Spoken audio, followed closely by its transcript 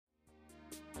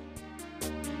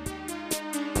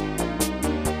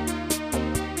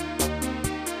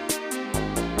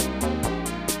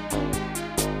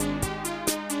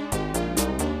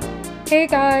Hey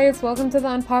guys, welcome to the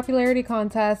Unpopularity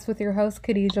Contest with your host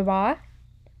Khadija Ba.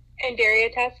 And Daria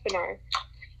Taspinar.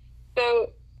 So,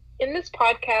 in this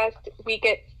podcast, we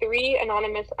get 3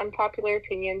 anonymous unpopular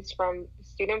opinions from the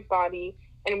student body,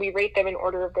 and we rate them in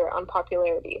order of their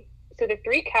unpopularity. So, the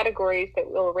 3 categories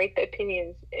that we'll rate the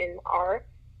opinions in are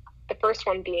the first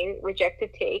one being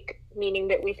rejected take, meaning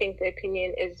that we think the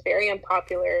opinion is very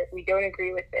unpopular, we don't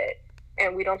agree with it,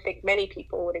 and we don't think many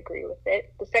people would agree with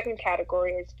it. The second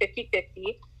category is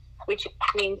 50-50, which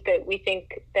means that we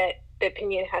think that the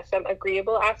opinion has some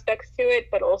agreeable aspects to it,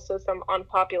 but also some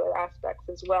unpopular aspects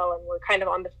as well, and we're kind of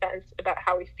on the fence about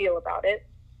how we feel about it.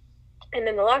 And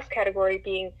then the last category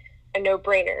being a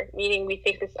no-brainer, meaning we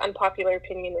think this unpopular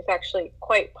opinion is actually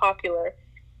quite popular,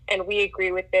 and we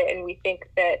agree with it, and we think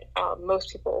that most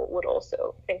people would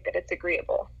also think that it's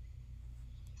agreeable.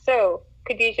 So,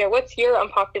 Khadija, what's your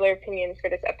unpopular opinion for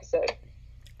this episode?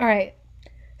 All right.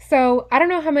 So, I don't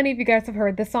know how many of you guys have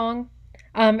heard this song.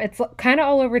 It's kind of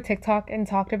all over TikTok and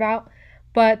talked about,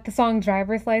 but the song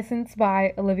Driver's License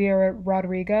by Olivia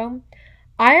Rodrigo,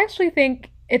 I actually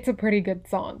think it's a pretty good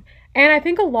song. And I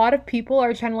think a lot of people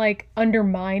are trying to like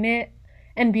undermine it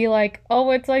and be like,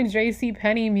 "Oh, it's like JC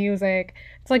Penney music.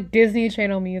 It's like Disney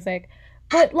Channel music."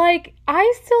 But like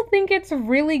I still think it's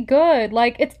really good.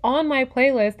 Like it's on my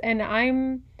playlist and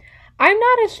I'm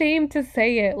not ashamed to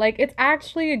say it. Like it's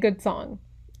actually a good song.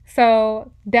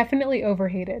 So, definitely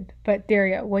overhated. But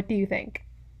Daria, what do you think?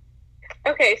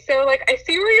 Okay, so like I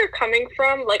see where you're coming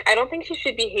from. Like I don't think she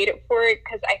should be hated for it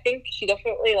because I think she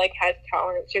definitely like has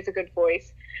talent. She has a good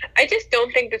voice. I just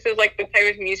don't think this is like the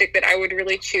type of music that I would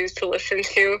really choose to listen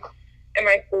to in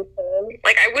my free time.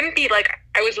 Like I wouldn't be like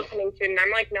I was listening to it and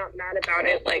I'm like not mad about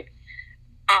it.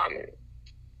 Um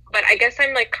but I guess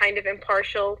I'm like kind of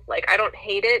impartial. Like I don't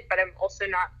hate it, but I'm also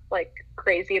not like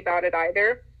crazy about it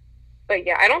either. But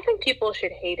yeah, I don't think people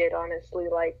should hate it honestly.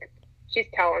 Like she's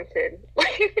talented.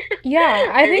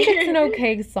 Yeah, I I think it's an mean,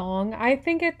 okay song.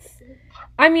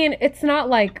 I mean, it's not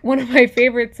like one of my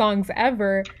favorite songs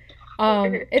ever.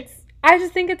 I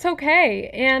just think it's okay.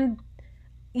 And,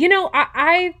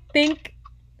 I think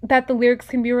that the lyrics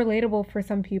can be relatable for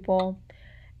some people.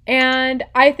 And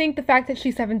I think the fact that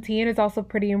she's 17 is also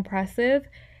pretty impressive.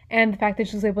 And the fact that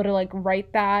she's able to like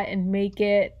write that and make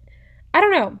it, I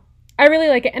don't know. I really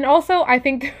like it. And also, I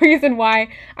think the reason why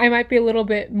I might be a little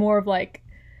bit more of like,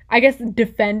 I guess,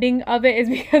 defending of it is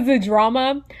because the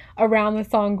drama around the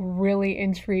song really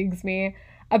intrigues me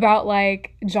about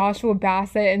like Joshua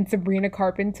Bassett and Sabrina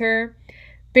Carpenter.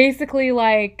 Basically,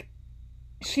 like,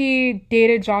 she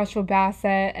dated Joshua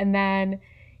Bassett and then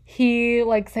he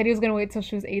like said he was gonna wait till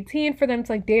she was 18 for them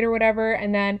to like date or whatever,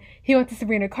 and then he went to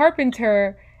Sabrina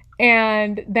Carpenter,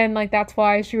 and then like that's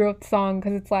why she wrote the song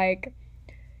because it's like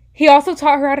he also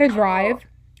taught her how to oh, drive.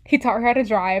 He taught her how to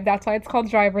drive. That's why it's called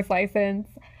driver's license.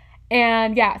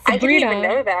 And yeah, I didn't even Sabrina.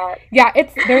 know that. Yeah,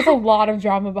 it's there's a lot of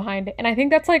drama behind it, and I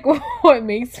think that's like what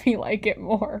makes me like it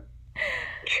more.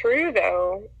 True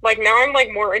though. Like now I'm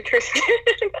like more interested.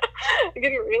 I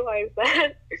didn't realize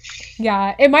that.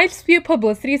 Yeah, it might just be a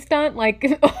publicity stunt. Like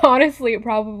honestly, it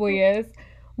probably is,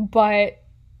 but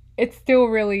it's still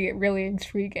really really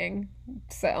intriguing.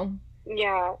 So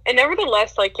Yeah. And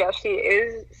nevertheless, like yeah, she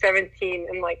is 17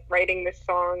 and like writing this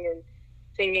song and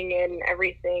singing it and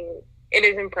everything. It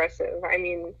is impressive. I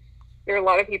mean, there are a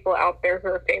lot of people out there who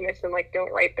are famous and like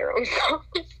don't write their own songs.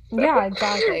 So yeah,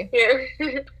 exactly.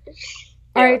 yeah.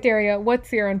 All Yeah. right, Daria,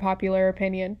 what's your unpopular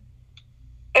opinion?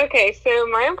 Okay, so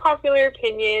my unpopular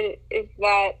opinion is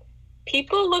that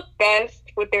people look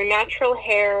best with their natural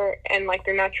hair and like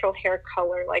their natural hair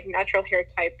color, like natural hair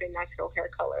type and natural hair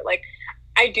color. Like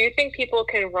I do think people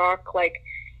can rock like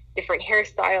different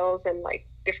hairstyles and like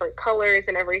different colors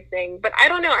and everything, but I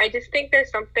don't know. I just think there's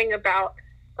something about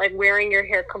like wearing your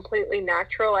hair completely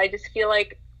natural. I just feel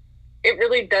like it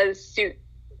really does suit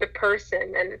the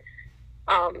person and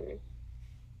um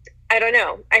I don't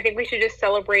know. I think we should just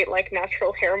celebrate like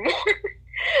natural hair more.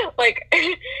 Like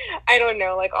I don't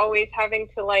know, like always having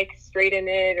to like straighten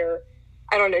it or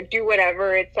I don't know, do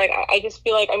whatever. It's like I just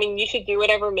feel like I mean you should do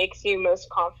whatever makes you most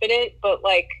confident, but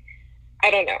like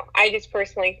I don't know. I just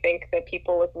personally think that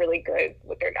people look really good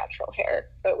with their natural hair.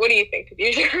 But what do you think,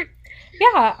 Khadijah?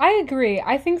 Yeah, I agree.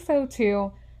 I think so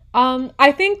too.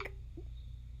 I think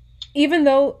even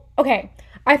though okay,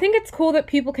 I think it's cool that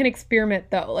people can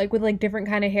experiment though, like with like different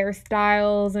kind of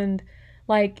hairstyles and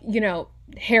like,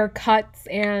 haircuts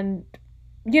and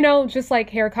just like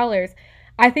hair colors.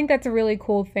 I think that's a really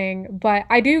cool thing, but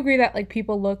I do agree that like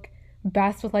people look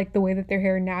best with like the way that their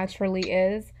hair naturally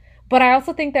is. But I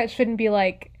also think that shouldn't be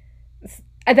like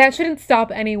that shouldn't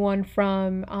stop anyone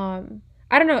from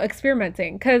I don't know,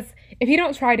 experimenting. Because if you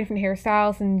don't try different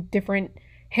hairstyles and different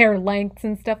hair lengths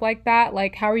and stuff like that,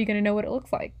 like, how are you going to know what it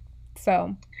looks like?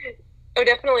 So, I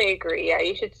definitely agree. Yeah,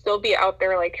 you should still be out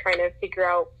there like trying to figure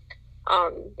out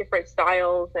different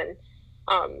styles and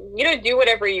do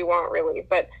whatever you want really,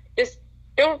 but just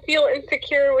don't feel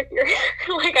insecure with your hair.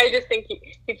 Like I just think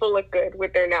people look good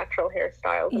with their natural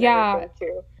hairstyles and yeah, everything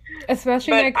too.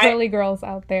 especially But my curly girls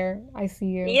out there. I see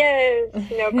you. yes,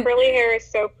 curly hair is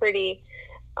so pretty.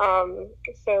 Um,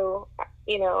 so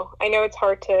I know it's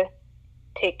hard to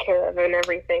take care of and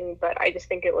everything, but I just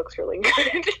think it looks really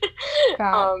good.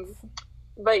 um, Facts.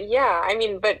 but yeah, I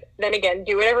mean, but then again,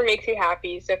 do whatever makes you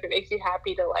happy. So if it makes you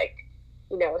happy to like,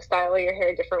 style your hair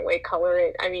a different way, color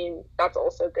it, I mean, that's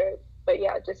also good. But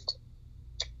yeah, just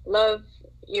love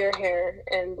your hair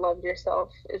and love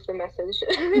yourself is the message.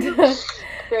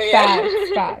 So yeah.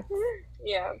 Facts, facts.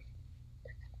 Yeah.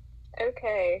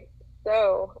 Okay.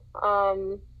 So,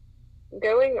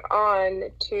 going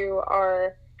on to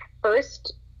our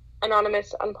first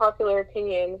anonymous unpopular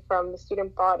opinion from the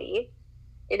student body,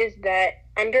 it is that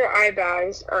under eye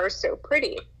bags are so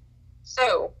pretty.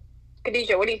 So,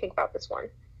 Khadijah, what do you think about this one?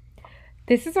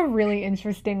 This is a really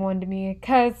interesting one to me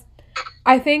because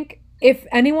I think if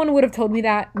anyone would have told me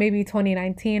that maybe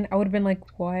 2019, I would have been like,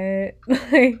 "What?"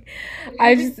 Like,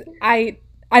 I just I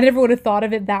never would have thought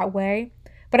of it that way.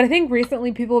 But I think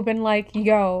recently people have been like,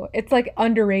 "Yo, it's like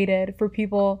underrated for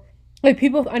people. Like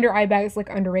people with under eye bags like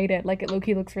underrated. Like it low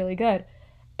key looks really good."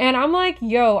 And I'm like,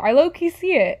 "Yo, I low key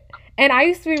see it." And I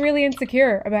used to be really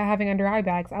insecure about having under eye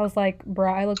bags. I was like,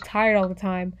 "Bruh, I look tired all the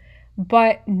time."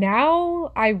 But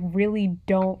now I really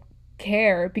don't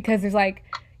care because there's like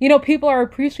people are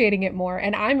appreciating it more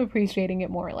and I'm appreciating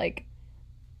it more. Like,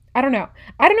 I don't know.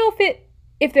 I don't know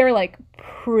if they're like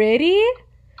pretty.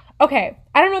 Okay.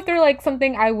 I don't know if they're like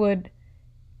something I would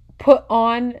put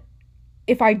on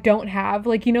if I don't have,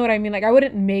 like, you know what I mean? Like, I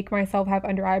wouldn't make myself have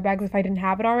under eye bags if I didn't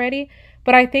have it already.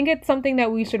 But I think it's something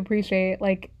that we should appreciate,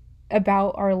 like,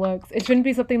 about our looks. It shouldn't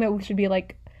be something that we should be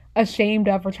like ashamed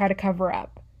of or try to cover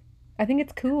up. I think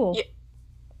it's cool. Yeah,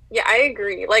 yeah, I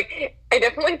agree. Like, I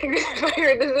definitely think if I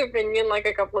heard this opinion like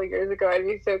a couple of years ago, I'd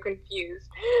be so confused.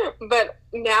 But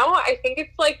now I think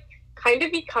it's like kind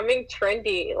of becoming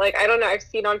trendy. Like, I don't know, I've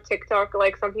seen on TikTok,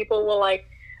 like, some people will like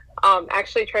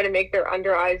actually try to make their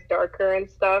under eyes darker and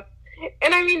stuff.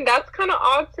 And I mean, that's kind of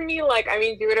odd to me. Like, I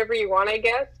mean, do whatever you want, I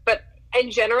guess. But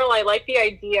in general, I like the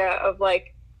idea of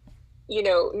like,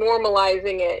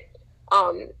 normalizing it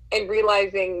and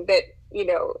realizing that,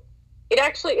 it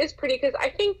actually is pretty because I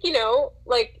think,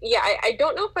 like, yeah, I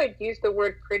don't know if I'd use the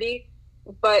word pretty,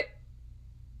 but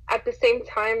at the same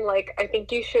time, like, I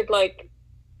think you should, like,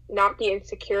 not be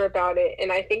insecure about it.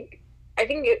 And I think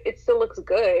it still looks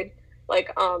good.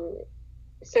 Like,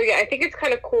 so yeah, I think it's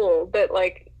kind of cool that,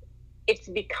 like, it's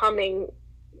becoming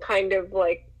kind of,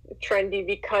 like, trendy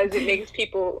because it makes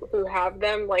people who have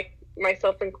them, like,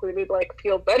 myself included, like,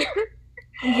 feel better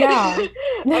Yeah.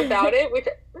 about it, which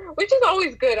is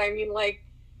always good.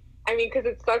 Because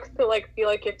it sucks to like feel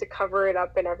like you have to cover it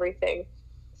up and everything.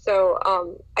 So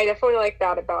I definitely like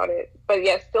that about it. But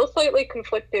yeah, still slightly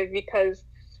conflicted because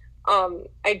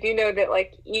I do know that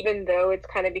like even though it's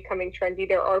kind of becoming trendy,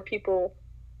 there are people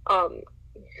um,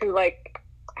 who like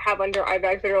have under eye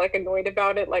bags that are like annoyed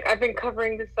about it. Like I've been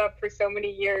covering this up for so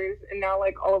many years, and now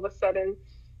like all of a sudden,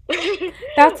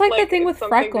 That's like the like thing it's with something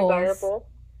freckles. desirable.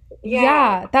 Yeah,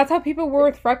 Yeah, that's how people were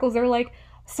with freckles. They're like,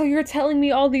 so you're telling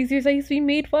me all these years I used to be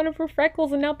made fun of for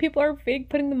freckles and now people are fake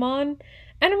putting them on?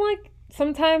 And I'm like,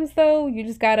 sometimes though, you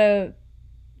just gotta,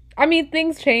 I mean,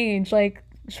 things change. Like,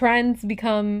 trends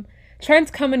come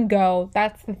and go.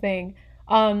 That's the thing.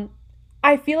 Um,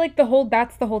 I feel like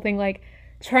that's the whole thing. Like,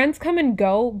 trends come and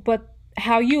go, but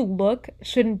how you look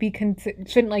shouldn't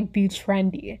like be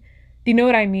trendy. Do you know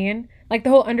what I mean? Like the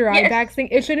whole under eye yes, bags thing,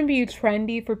 it shouldn't be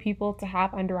trendy for people to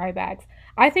have under eye bags.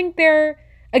 I think they're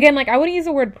again like I wouldn't use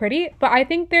the word pretty, but I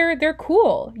think they're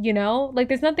cool, you know? Like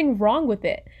there's nothing wrong with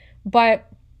it. But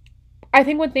I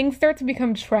think when things start to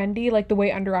become trendy, like the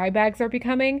way under eye bags are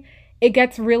becoming, it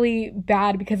gets really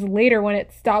bad because later when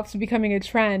it stops becoming a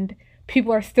trend,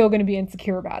 people are still going to be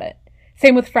insecure about it.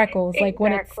 Same with freckles. Like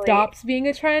when it exactly. stops being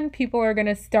a trend, people are going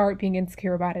to start being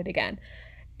insecure about it again.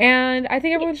 And I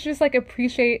think everyone should just like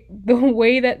appreciate the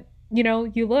way that,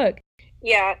 you look.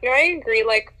 Yeah, no, I agree.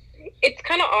 Like, it's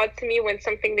kind of odd to me when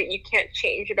something that you can't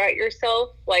change about yourself,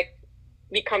 like,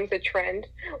 becomes a trend.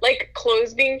 Like,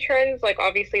 clothes being trends, like,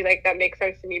 obviously, like, that makes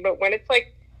sense to me. But when it's,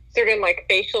 like, certain, like,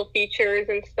 facial features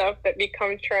and stuff that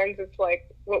become trends, it's like,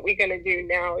 what we gonna do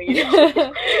now, you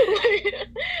know?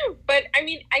 But, I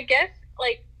mean, I guess,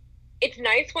 like, it's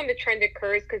nice when the trend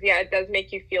occurs because yeah, it does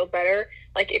make you feel better.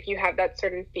 Like if you have that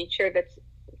certain feature that's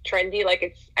trendy, like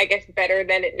it's I guess better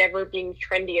than it never being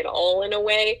trendy at all in a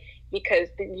way because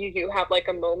you do have like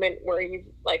a moment where you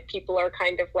like people are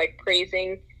kind of like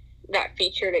praising that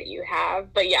feature that you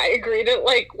have. But yeah, I agree that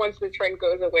like once the trend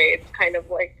goes away, it's kind of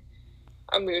like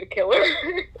a mood killer.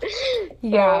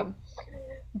 Yeah. So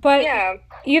But yeah,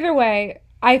 either way,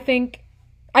 I think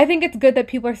it's good that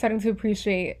people are starting to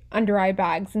appreciate under eye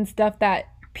bags and stuff that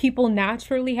people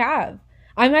naturally have.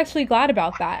 I'm actually glad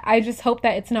about that. I just hope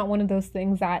that it's not one of those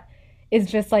things that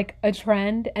is just like a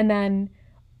trend and then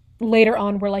later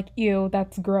on we're like, ew,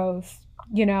 that's gross,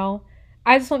 you know?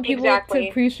 I just want people to exactly.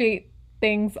 appreciate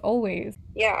things always.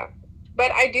 Yeah.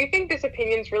 But I do think this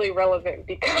opinion is really relevant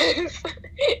because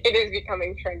it is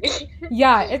becoming trendy.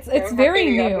 Yeah, it's I'm happy very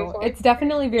we got this new. one. It's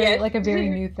definitely very Yes. like a very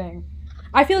new thing.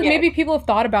 I feel like Yes. maybe people have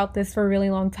thought about this for a really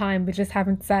long time but just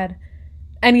haven't said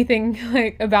anything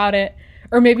like about it,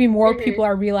 or maybe more Hmm. people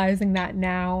are realizing that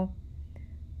now.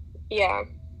 Yeah,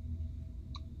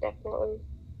 definitely.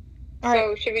 All right.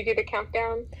 So should we do the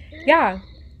countdown? Yeah.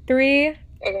 Three,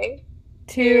 Okay.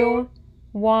 Two, two,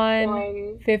 one,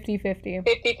 one, 50-50.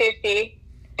 50-50.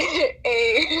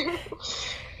 A.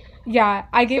 Yeah,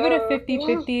 I gave it a So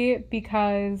 50-50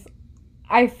 because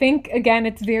I think, again,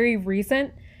 it's very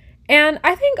recent. And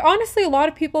I think, honestly, a lot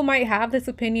of people might have this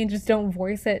opinion, just don't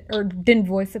voice it or didn't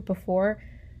voice it before.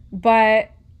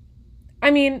 But,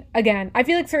 I mean, again, I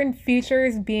feel like certain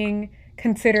features being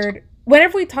considered,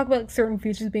 whenever we talk about certain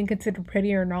features being considered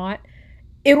pretty or not,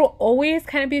 it will always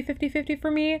kind of be 50-50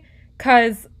 for me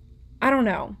because, I don't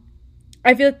know.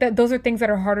 I feel like that those are things that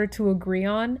are harder to agree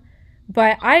on.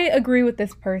 But I agree with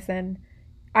this person.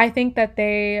 I think that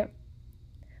they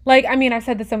like, I mean, I've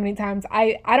said this so many times.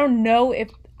 I don't know if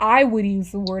I would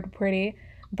use the word pretty,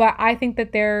 but I think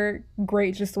that they're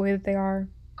great just the way that they are.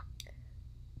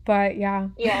 But yeah.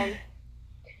 yeah.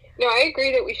 No, I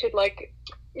agree that we should like,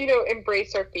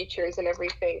 embrace our features and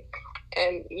everything.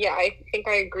 And yeah, I think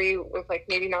I agree with like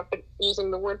maybe not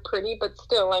using the word pretty, but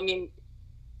still, I mean,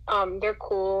 they're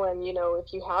cool, and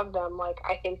if you have them, like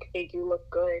I think they do look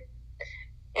good.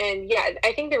 And yeah,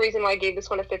 I think the reason why I gave this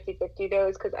one a 50-50 though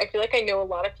is because I feel like I know a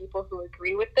lot of people who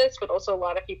agree with this, but also a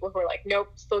lot of people who are like, nope,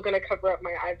 still gonna cover up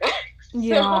my eye bags. So,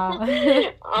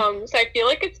 Yeah. so I feel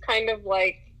like it's kind of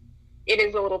like it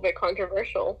is a little bit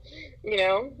controversial,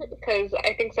 because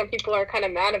I think some people are kind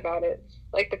of mad about it,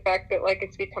 like the fact that like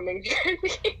it's becoming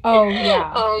trendy. Oh,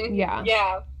 yeah. Yeah.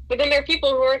 Yeah, but then there are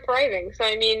people who are thriving. So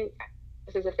I mean,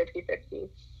 this is a 50-50.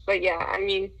 But yeah, I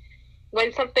mean,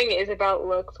 when something is about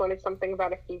looks, when it's something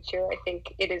about a feature, I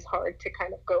think it is hard to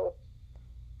kind of go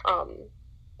um,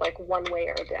 like one way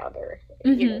or the other.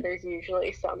 Mhm. There's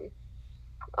usually some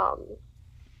um,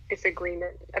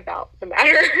 disagreement about the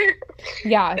matter.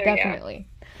 Yeah, So yeah. definitely.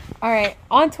 All right,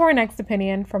 on to our next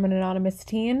opinion from an anonymous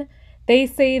teen. They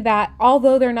say that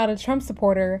although they're not a Trump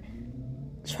supporter,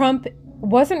 Trump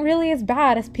wasn't really as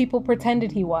bad as people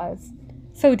pretended he was.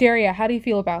 So, Daria, how do you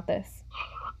feel about this?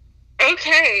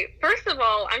 Okay, first of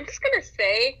all, I'm just gonna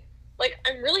say, like,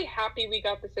 I'm really happy we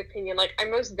got this opinion. Like, I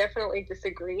most definitely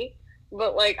disagree,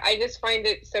 but like, I just find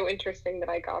it so interesting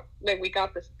that we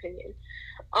got this opinion.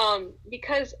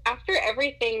 Because after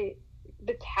everything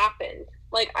that's happened,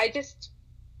 like,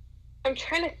 I'm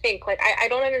trying to think. Like, I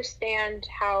don't understand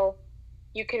how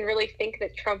you can really think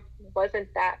that Trump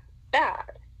wasn't that bad,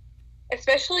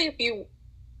 especially if you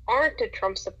aren't a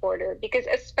Trump supporter, because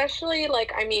especially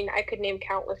like I mean I could name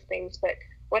countless things, but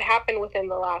what happened within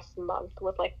the last month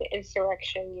with like the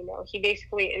insurrection, he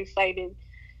basically incited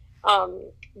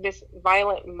this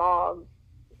violent mob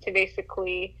to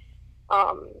basically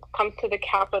come to the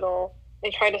Capitol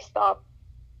and try to stop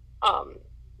um,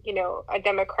 a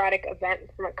democratic event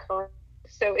from occurring.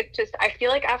 So it just I feel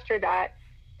like after that,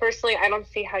 personally, I don't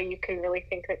see how you can really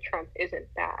think that Trump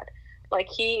isn't bad. Like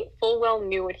he full well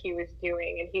knew what he was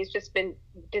doing, and he's just been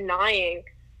denying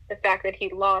the fact that he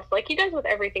lost, like he does with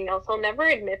everything else. He'll never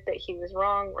admit that he was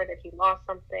wrong or that he lost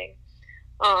something,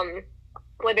 um,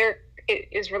 whether it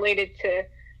is related to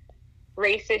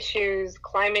race issues,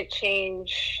 climate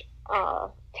change,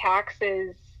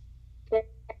 taxes,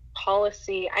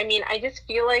 policy. I mean, I just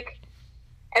feel like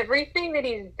everything that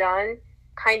he's done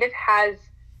kind of has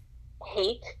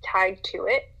hate tied to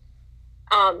it.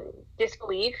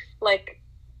 Disbelief, like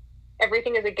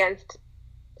everything is against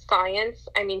science.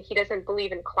 I mean, he doesn't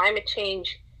believe in climate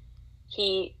change.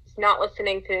 He's not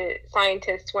listening to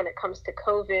scientists when it comes to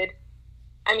COVID.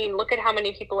 I mean, look at how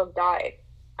many people have died.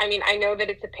 I mean, I know that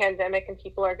it's a pandemic and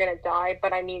people are going to die,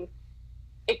 but I mean,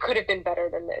 it could have been better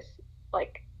than this.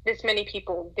 Like, this many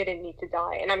people didn't need to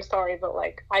die. And I'm sorry, but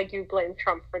like, I do blame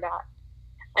Trump for that.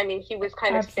 I mean, he was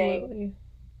kind of saying, Absolutely.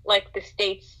 like, the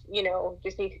states,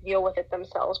 just need to deal with it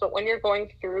themselves. But when you're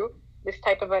going through this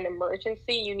type of an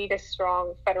emergency, you need a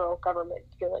strong federal government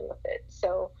dealing with it.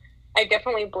 So I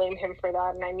definitely blame him for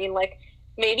that. And I mean, like,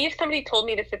 maybe if somebody told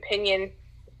me this opinion,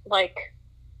 like,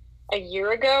 a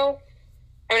year ago,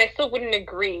 I mean, I still wouldn't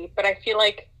agree, but I feel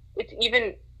like it's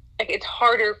even, like, it's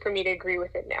harder for me to agree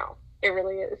with it now. It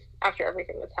really is, after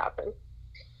everything that's happened.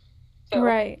 So,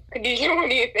 Right. Khadijah, what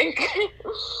do you think?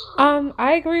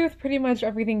 I agree with pretty much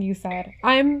everything you said.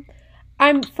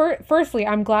 Firstly,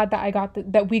 I'm glad that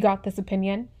that we got this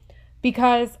opinion,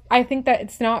 because I think that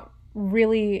it's not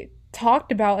really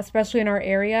talked about, especially in our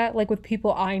area, like with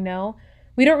people I know.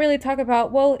 We don't really talk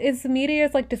about, well, is the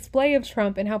media's like display of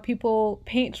Trump and how people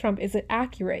paint Trump, is it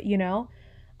accurate, you know?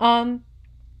 Um,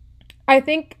 I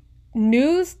think the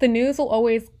news will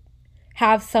always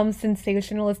have some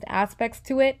sensationalist aspects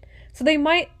to it. So they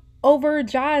might over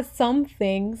jazz some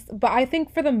things, but I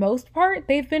think for the most part,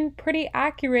 they've been pretty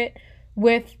accurate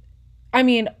with, I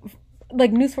mean,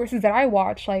 like news sources that I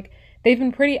watch, like they've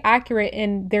been pretty accurate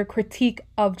in their critique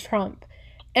of Trump.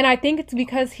 And I think it's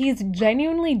because he's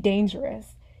genuinely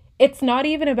dangerous. It's not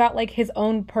even about like his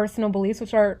own personal beliefs,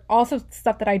 which are also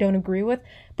stuff that I don't agree with,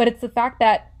 but it's the fact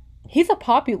that he's a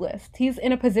populist. He's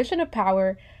in a position of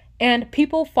power and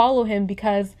people follow him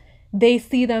because they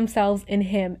see themselves in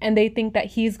him and they think that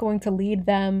he's going to lead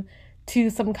them to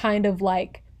some kind of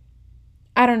like,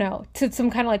 I don't know, to some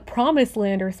kind of like promised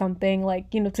land or something,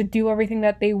 like, to do everything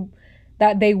that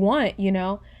they want, you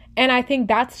know? And I think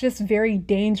that's just very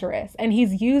dangerous. And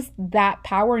he's used that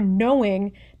power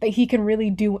knowing that he can really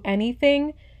do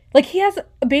anything. Like he has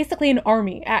basically an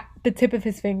army at the tip of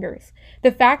his fingers.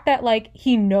 The fact that like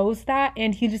he knows that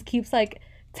and he just keeps like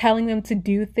telling them to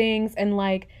do things and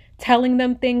like telling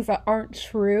them things that aren't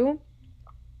true,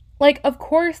 like of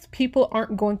course people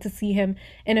aren't going to see him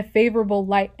in a favorable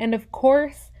light, and of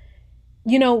course,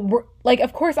 like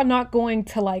of course I'm not going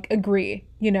to like agree,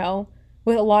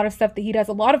 with a lot of stuff that he does.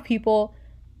 A lot of people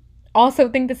also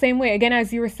think the same way, again,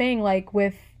 as you were saying, like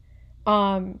with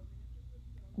um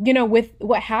with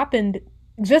what happened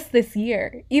just this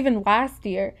year, even last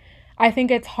year. I think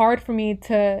it's hard for me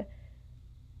to,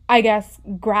 I guess,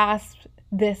 grasp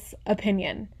this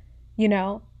opinion,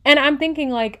 and I'm thinking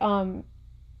like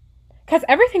because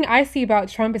everything I see about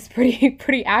Trump is pretty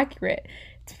pretty accurate.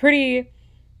 It's pretty.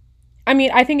 I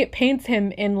mean, I think it paints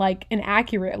him in like an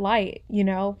accurate light.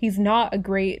 He's not a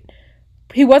great.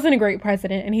 He wasn't a great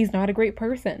president, and he's not a great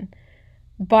person.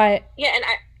 But Yeah, and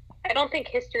I don't think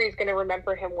history is going to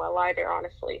remember him well either,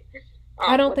 honestly.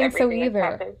 I don't With think so everything that's either.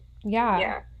 happened. Yeah.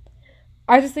 Yeah.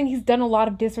 I just think he's done a lot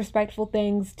of disrespectful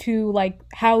things to like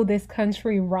how this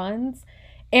country runs.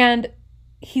 And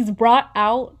he's brought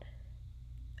out,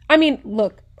 I mean,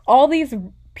 look, all these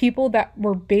people that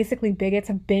were basically bigots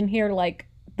have been here like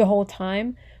the whole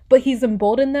time, but he's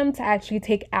emboldened them to actually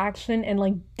take action and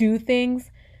like do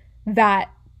things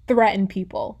that threaten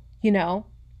people,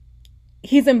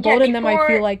 He's Yeah, emboldened them, I feel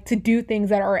before, like, to do things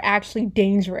that are actually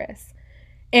dangerous.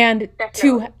 And to,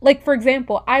 definitely. like, for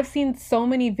example, I've seen so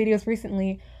many videos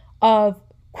recently of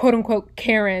quote unquote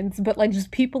Karens, but like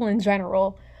just people in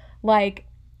general, like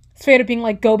straight up being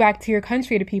like, go back to your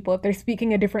country to people if they're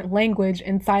speaking a different language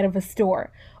inside of a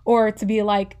store, or to be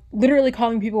like literally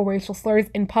calling people racial slurs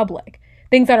in public,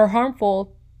 things that are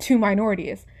harmful to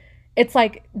minorities. It's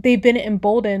like they've been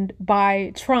emboldened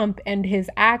by Trump and his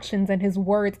actions and his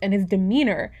words and his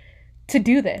demeanor to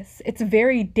do this. It's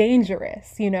very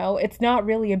dangerous, It's not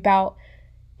really about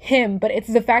him, but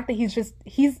it's the fact that he's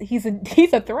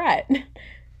a threat.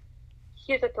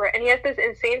 He's a threat, and he has this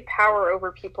insane power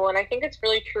over people. And I think it's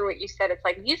really true what you said. It's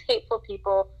like these hateful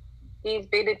people, these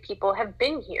bigoted people have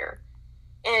been here,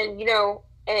 and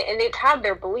and they've had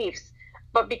their beliefs.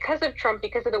 But because of Trump,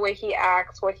 because of the way he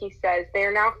acts, what he says, they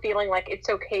are now feeling like it's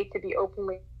okay to be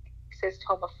openly racist,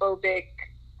 homophobic,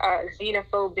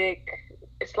 xenophobic,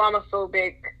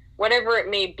 Islamophobic, whatever it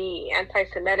may be,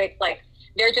 anti-Semitic. Like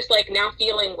they're just like now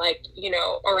feeling like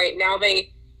all right, now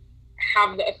they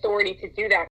have the authority to do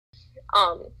that.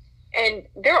 Um, and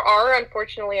there are,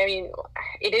 unfortunately, I mean,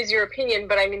 it is your opinion,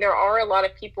 but I mean, there are a lot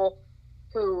of people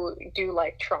who do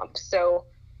like Trump. So,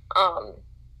 um,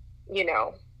 you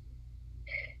know,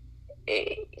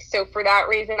 so for that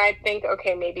reason, I think,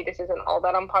 okay, maybe this isn't all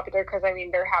that unpopular, because I mean,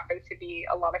 there happen to be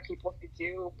a lot of people who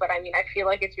do, but I mean, I feel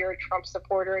like if you're a Trump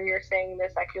supporter and you're saying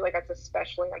this, I feel like that's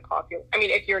especially unpopular. I mean,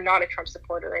 if you're not a Trump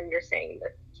supporter and you're saying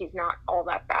that he's not all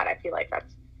that bad, I feel like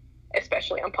that's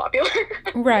especially unpopular.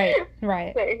 Right,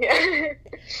 right. So, yeah.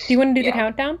 Do you want to do the Yeah.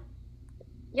 countdown?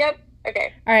 Yep.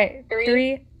 Okay. All right. Three,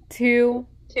 3, 2,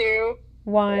 two,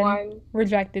 1. one.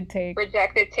 Rejected take.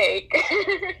 Rejected take.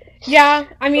 Yeah,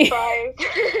 I mean, Surprise.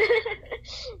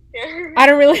 Yeah. I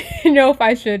don't really know if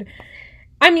I should.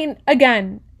 I mean,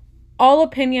 again, all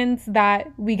opinions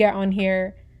that we get on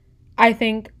here, I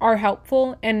think, are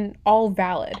helpful and all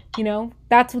valid.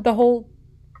 That's what the whole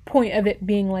point of it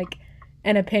being like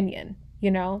an opinion.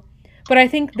 But I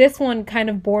think this one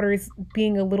kind of borders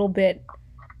being a little bit,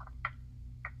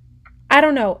 I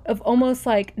don't know, of almost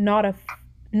like not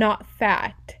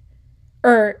fact.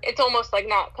 Or It's almost like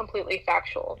not completely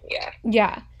factual. Yeah,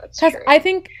 yeah, that's cuz true. I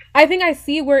think I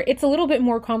see where it's a little bit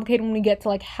more complicated when we get to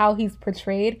like how he's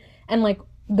portrayed and like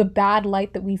the bad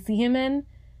light that we see him in.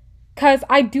 Cuz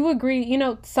I do agree,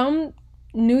 some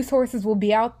news sources will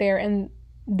be out there and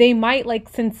they might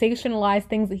like sensationalize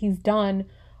things that he's done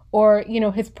or,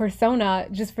 his persona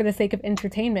just for the sake of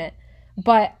entertainment.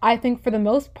 But I think for the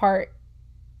most part,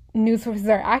 news sources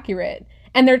are accurate,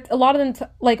 and they're a lot of them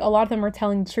like a lot of them are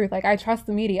telling the truth. Like I trust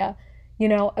the media,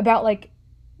 about like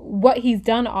what he's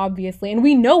done, obviously, and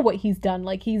we know what he's done.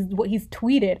 Like what he's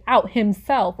tweeted out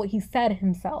himself, what he said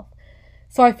himself.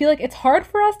 So I feel like it's hard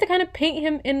for us to kind of paint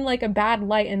him in like a bad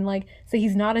light and like say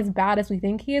he's not as bad as we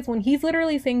think he is when he's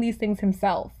literally saying these things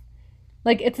himself.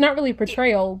 Like it's not really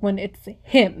portrayal when it's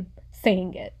him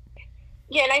saying it.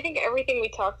 Yeah, and I think everything we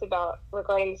talked about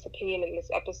regarding this opinion in this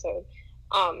episode,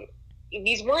 um,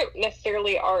 these weren't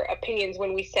necessarily our opinions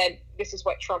when we said this is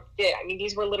what Trump did. I mean,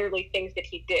 these were literally things that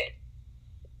he did.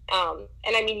 And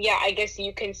I mean, yeah, I guess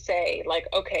you can say, like,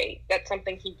 okay, that's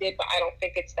something he did, but I don't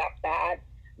think it's that bad.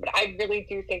 But I really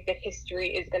do think that history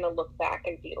is going to look back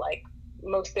and be like,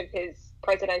 most of his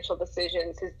presidential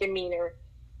decisions, his demeanor,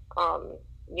 um,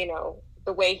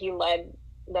 the way he led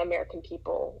the American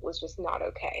people was just not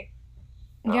okay.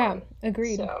 Yeah,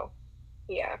 agreed. So,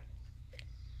 yeah.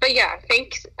 But yeah,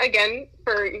 thanks again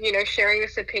for, sharing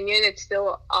this opinion. It's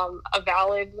still a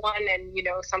valid one and,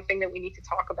 something that we need to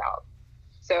talk about.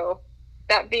 So,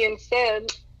 that being said,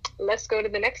 let's go to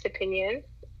the next opinion,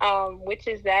 which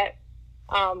is that,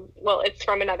 well, it's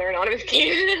from another anonymous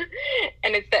team,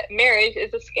 and it's that marriage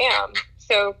is a scam.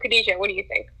 So, Khadijah, what do you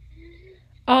think?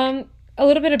 Um, a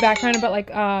little bit of background about like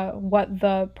what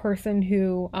the person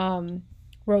who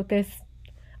wrote this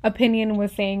opinion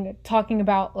was saying, talking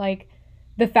about like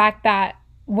the fact that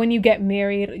when you get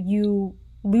married, you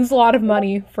lose a lot of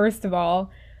money, first of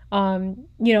all,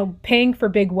 paying for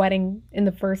big wedding in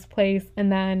the first place.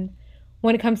 And then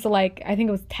when it comes to like, I think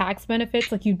it was tax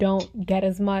benefits, like you don't get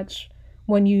as much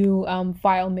when you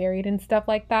file married and stuff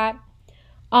like that.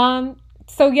 Um,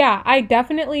 so yeah, I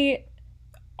definitely,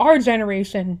 our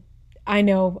generation, I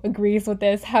know, agrees with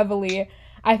this heavily.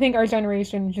 I think our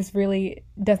generation just really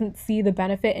doesn't see the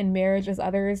benefit in marriage as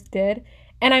others did.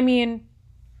 And I mean,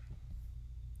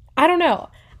 I don't know.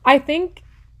 I think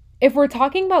if we're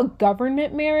talking about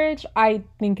government marriage, I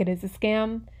think it is a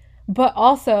scam. But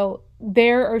also,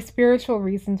 there are spiritual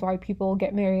reasons why people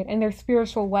get married, and there's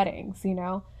spiritual weddings.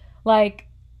 Like,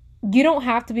 you don't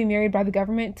have to be married by the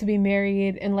government to be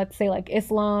married in, let's say, like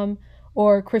Islam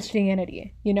or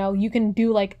Christianity. You can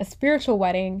do like a spiritual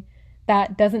wedding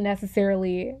that doesn't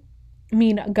necessarily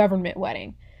mean a government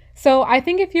wedding. So I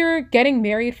think if you're getting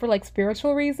married for like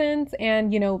spiritual reasons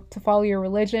and, to follow your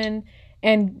religion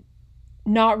and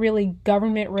not really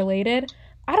government related,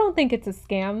 I don't think it's a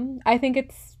scam. I think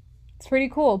it's pretty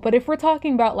cool. But if we're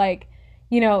talking about like,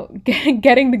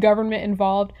 getting the government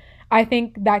involved, I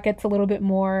think that gets a little bit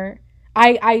more.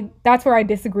 I that's where I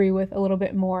disagree with a little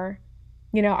bit more.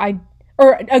 I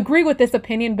or agree with this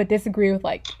opinion, but disagree with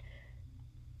like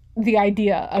the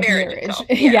idea of Marriage marriage. itself.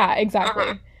 Yeah. Yeah, Uh-huh.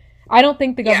 exactly. I don't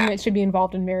think the Yeah. government should be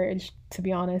involved in marriage, to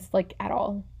be honest, like at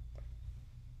all.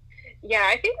 Yeah,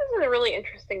 I think this is a really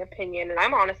interesting opinion, and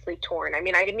I'm honestly torn. I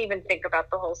mean, I didn't even think about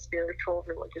the whole spiritual,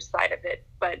 religious side of it,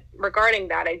 but regarding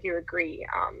that, I do agree.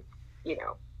 You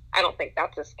know, I don't think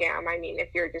that's a scam. I mean, if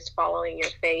you're just following your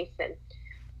faith and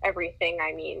everything,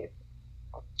 I mean,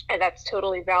 and that's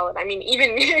totally valid. I mean,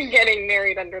 even getting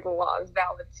married under the law is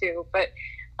valid too. But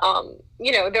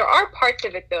there are parts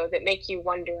of it though that make you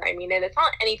wonder. I mean, and it's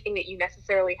not anything that you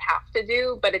necessarily have to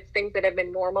do, but it's things that have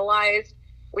been normalized,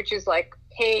 which is like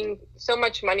paying so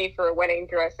much money for a wedding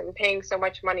dress and paying so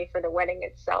much money for the wedding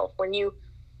itself when you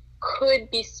could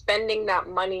be spending that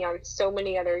money on so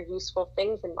many other useful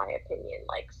things, in my opinion,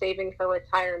 like saving for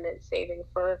retirement, saving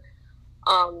for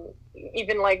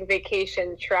even like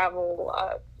vacation, travel,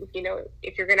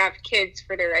 if you're going to have kids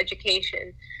for their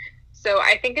education. So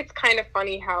I think it's kind of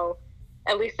funny how,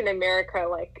 at least in America,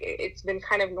 like it's been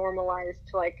kind of normalized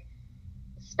to like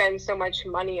spend so much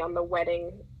money on the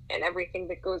wedding and everything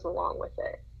that goes along with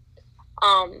it.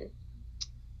 Um,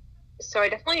 So I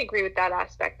definitely agree with that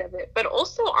aspect of it. But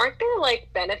also, aren't there like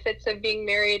benefits of being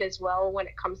married as well when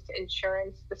it comes to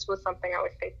insurance? This was something I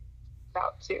was thinking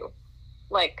about too.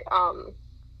 Like,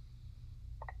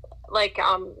 like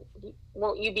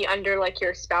won't you be under like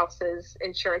your spouse's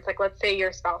insurance? Like, let's say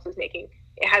your spouse is making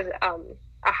it has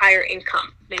a higher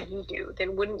income than you do,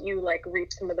 then wouldn't you like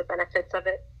reap some of the benefits of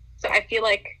it? So I feel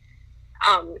like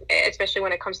especially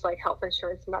when it comes to like health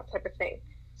insurance and that type of thing.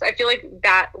 So I feel like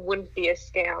that wouldn't be a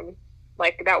scam.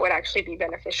 Like that would actually be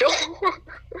beneficial.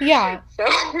 Yeah. So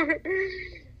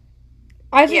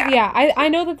yeah. Yeah, I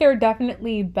know that there are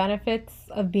definitely benefits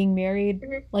of being married,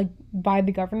 Mhm. like by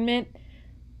the government.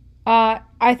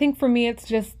 I think for me, it's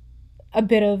just a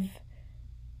bit of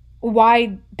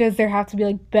why does there have to be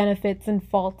like benefits and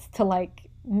faults to like.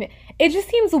 It just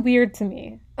seems weird to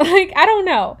me. Like, I don't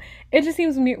know. It just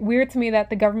seems weird to me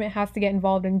that the government has to get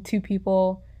involved in two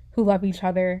people who love each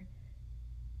other.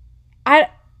 I,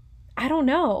 I don't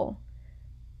know.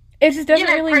 It just doesn't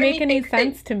Yeah, really part of make me any thinks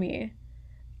that sense to me.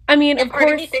 I mean, and of part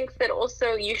of me course, thinks that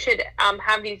also you should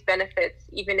have these benefits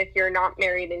even if you're not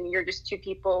married and you're just two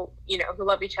people, who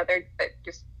love each other but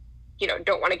just,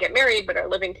 don't want to get married but are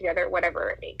living together, whatever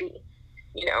it may be,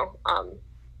 you know.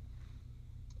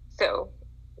 So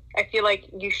I feel like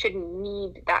you shouldn't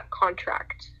need that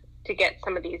contract to get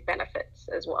some of these benefits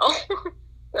as well.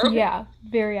 So, yeah,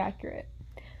 very accurate.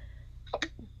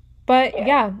 But yeah.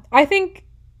 yeah, I think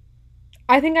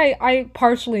I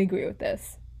partially agree with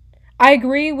this. I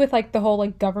agree with like the whole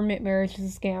like government marriage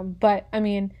is a scam, but I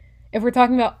mean, if we're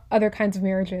talking about other kinds of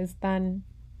marriages, then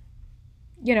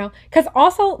because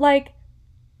also like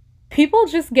people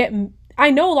just get.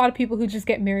 I know a lot of people who just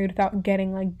get married without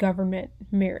getting like government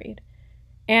married,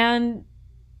 and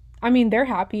I mean they're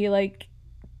happy, like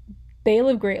they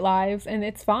live great lives, and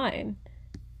it's fine.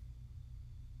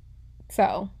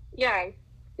 So Yeah.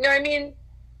 No, I mean,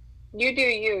 you do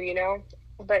you,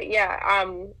 But yeah,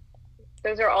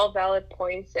 those are all valid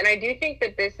points. And I do think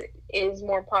that this is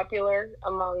more popular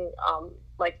among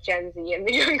like Gen Z and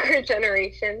the younger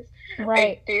generations. I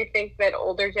right, do think that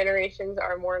older generations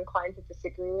are more inclined to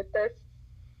disagree with this.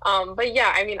 But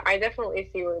yeah, I mean, I definitely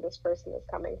see where this person is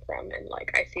coming from, and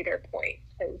like I see their point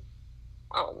because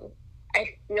um, I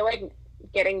feel like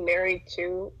getting married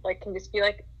too like can just be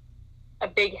like a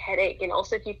big headache. And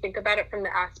also, if you think about it from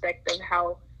the aspect of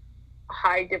how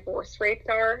high divorce rates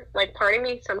are, like part of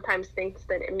me sometimes thinks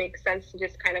that it makes sense to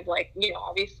just kind of like,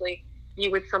 obviously be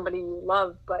with somebody you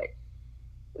love, but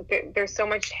there's so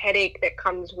much headache that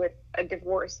comes with a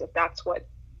divorce if that's what,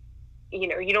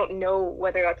 you don't know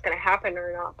whether that's going to happen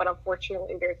or not, but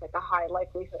unfortunately there's like a high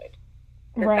likelihood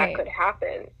that that right, could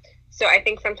happen. So I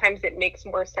think sometimes it makes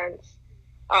more sense,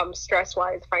 stress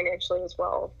wise, financially as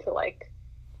well, to like,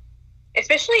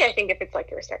 especially I think if it's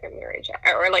like your second marriage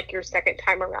or like your second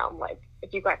time around, like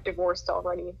if you got divorced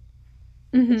already,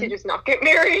 to mm-hmm. just not get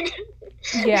married,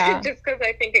 Yeah, just because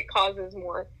I think it causes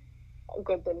more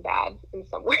good than bad in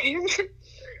some ways.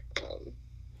 um,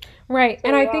 right. so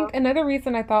And I yeah. think another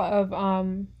reason I thought of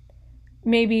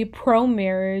maybe pro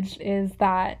marriage is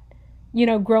that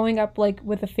growing up like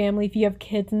with a family, if you have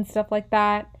kids and stuff like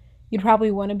that, you'd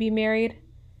probably want to be married.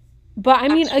 But I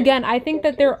mean, That's true. again, I If you think have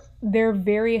that kids. they're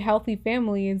very healthy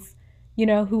families,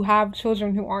 who have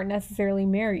children who aren't necessarily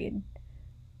married.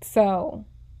 So,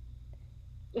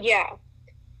 Yeah.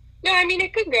 No, I mean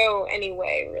it could go any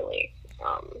way really.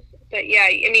 Um, but yeah,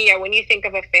 I mean yeah, when you think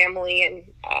of a family and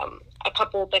a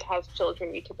couple that has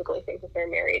children, you typically think that they're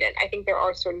married, and I think there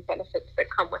are certain benefits that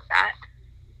come with that.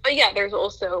 But yeah, there's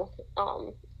also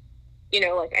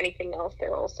like anything else,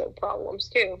 there are also problems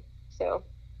too. So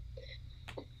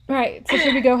all right. So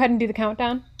should we go ahead and do the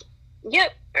countdown?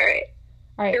 yep. All right.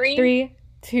 All right. Three, 3,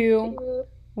 2, two,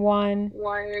 1.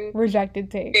 one,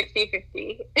 Rejected take.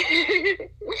 50-50.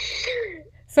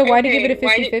 So why do you give it a Okay,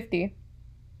 why did 50-50?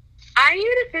 I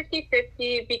give it a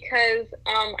 50-50 because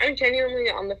I'm genuinely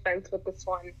on the fence with this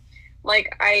one.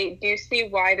 Like, I do see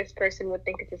why this person would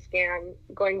think it's a scam.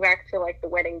 Going back to, like, the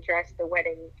wedding dress, the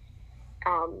wedding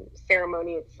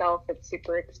ceremony itself, it's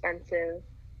super expensive.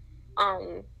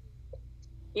 Um,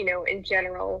 in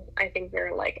general, I think there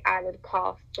are, like, added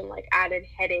costs and, like, added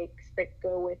headaches that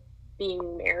go with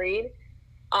being married,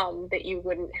 that you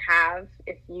wouldn't have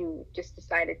if you just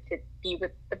decided to be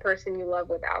with the person you love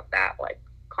without that like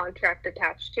contract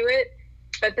attached to it.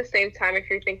 But at the same time, if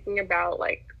you're thinking about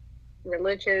like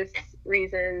religious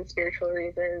reasons, spiritual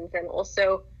reasons, and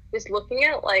also just looking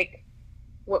at like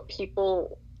what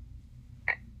people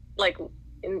like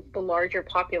in the larger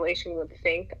population would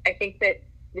think, I think that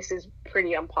this is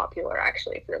pretty unpopular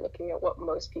actually if you're looking at what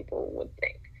most people would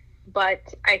think. But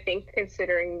I think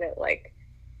considering that like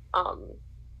um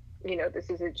this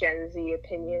is a Gen Z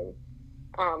opinion.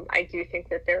 I do think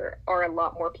that there are a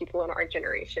lot more people in our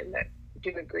generation that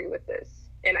do agree with this.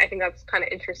 And I think that's kind of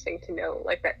interesting to know,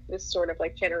 like, that this sort of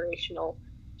like generational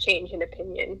change in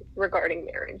opinion regarding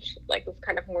marriage, like this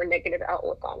kind of more negative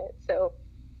outlook on it. So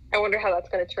I wonder how that's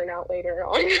going to turn out later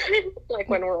on, like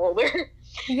when we're older.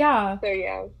 Yeah. So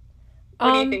yeah.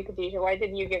 What do you think, Khadijah? Why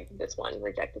did you give this one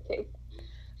rejected tape?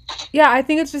 Yeah, I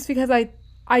think it's just because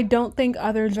I don't think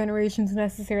other generations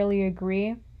necessarily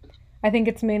agree. I think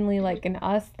it's mainly like an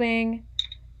us thing.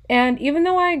 And even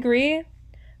though I agree,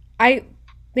 I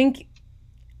think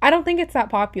I don't think it's that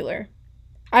popular.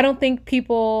 I don't think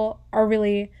people are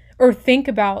really or think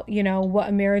about, what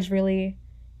a marriage really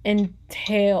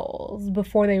entails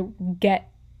before they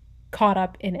get caught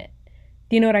up in it.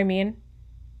 Do you know what I mean?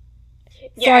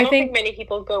 Yeah, So I I don't think think many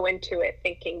people go into it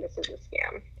thinking this is a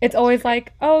scam. it's That's always true.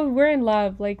 like, "Oh, we're in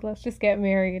love, like let's just get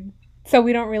married." So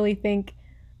we don't really think,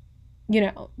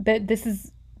 that this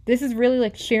is really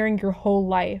like sharing your whole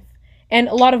life. And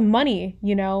a lot of money,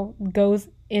 goes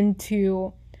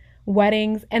into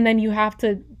weddings, and then you have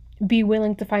to be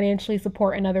willing to financially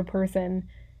support another person.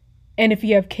 And if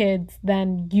you have kids,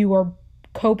 then you are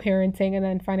co-parenting and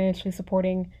then financially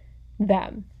supporting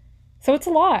them. So it's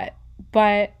a lot.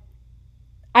 But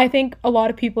I think a lot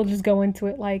of people just go into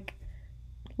it like,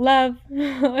 love,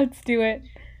 let's do it.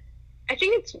 I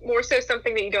think it's more so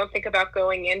something that you don't think about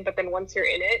going in, but then once you're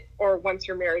in it, or once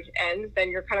your marriage ends, then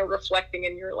you're kind of reflecting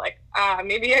and you're like,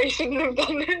 maybe I shouldn't have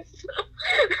done this.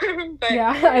 But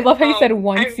Yeah, I love how you said I'm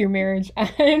once your marriage ends.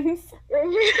 sorry,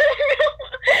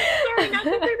 not to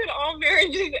say that all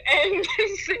marriages end.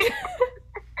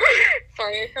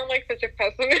 Sorry, I sound like such a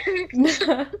pessimist.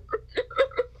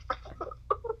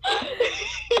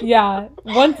 Yeah,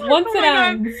 once Oh it my god.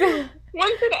 ends.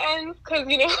 Once it ends, because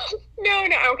no,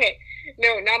 okay,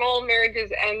 no, not all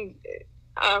marriages end.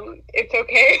 It's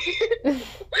okay.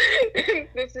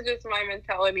 This is just my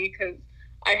mentality because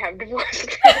I have divorced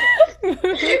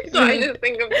parents, so I just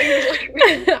think of things like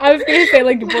this. I was gonna say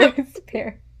like divorced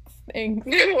parents things.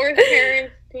 Divorced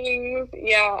parents things,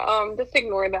 yeah. Just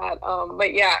ignore that.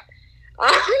 But yeah. Um,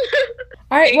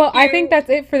 All right, Thank well, I think you. that's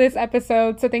it for this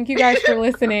episode. So thank you guys for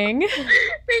listening.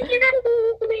 Thank you guys for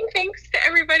listening. Thanks to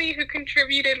everybody who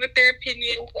contributed with their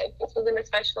opinions. This was an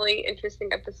especially interesting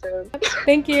episode.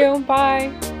 Thank you. Bye.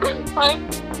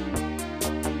 Bye.